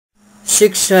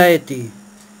Shikshayati,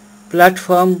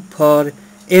 platform for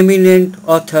eminent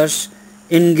authors,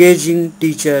 engaging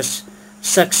teachers,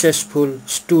 successful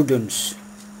students.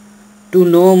 To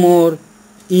know more,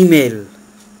 email.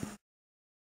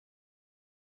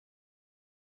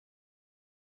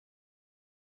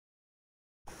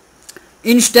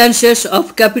 Instances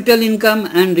of capital income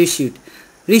and receipt.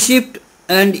 Receipt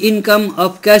and income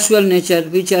of casual nature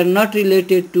which are not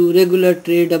related to regular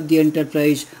trade of the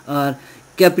enterprise are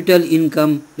capital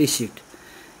income receipt.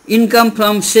 Income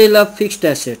from sale of fixed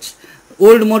assets.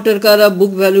 Old motor car of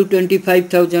book value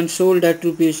 25,000 sold at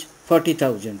rupees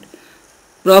 40,000.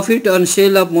 Profit on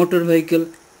sale of motor vehicle,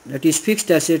 that is fixed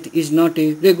asset, is not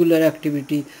a regular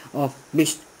activity of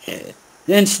business.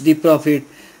 Hence the profit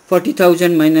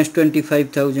 40,000 minus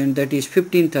 25,000, that is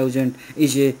 15,000,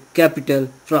 is a capital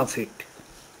profit.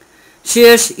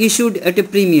 Shares issued at a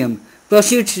premium.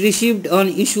 Proceeds received on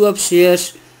issue of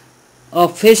shares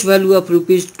of face value of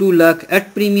rupees 2 lakh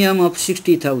at premium of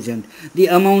 60,000. The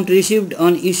amount received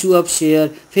on issue of share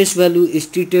face value is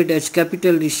treated as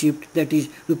capital receipt, that is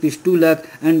rupees 2 lakh,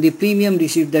 and the premium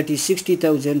received, that is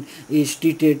 60,000, is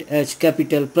treated as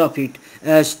capital profit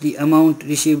as the amount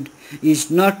received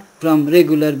is not from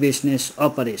regular business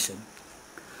operation.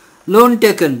 Loan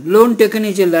taken. Loan taken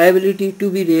is a liability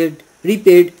to be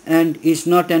repaid and is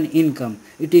not an income.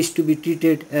 It is to be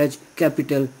treated as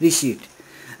capital receipt.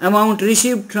 Amount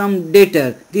received from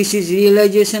debtor. This is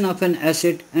realization of an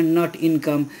asset and not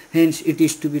income, hence it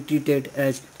is to be treated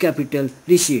as capital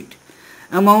receipt.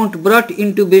 Amount brought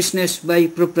into business by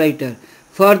proprietor.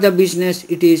 For the business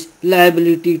it is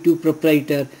liability to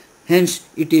proprietor, hence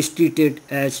it is treated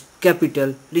as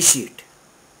capital receipt.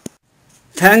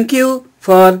 Thank you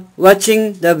for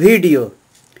watching the video.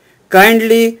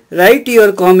 Kindly write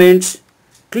your comments.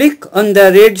 Click on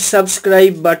the red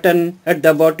subscribe button at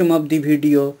the bottom of the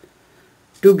video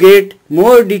to get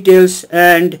more details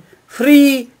and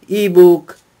free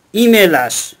ebook. Email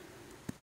us.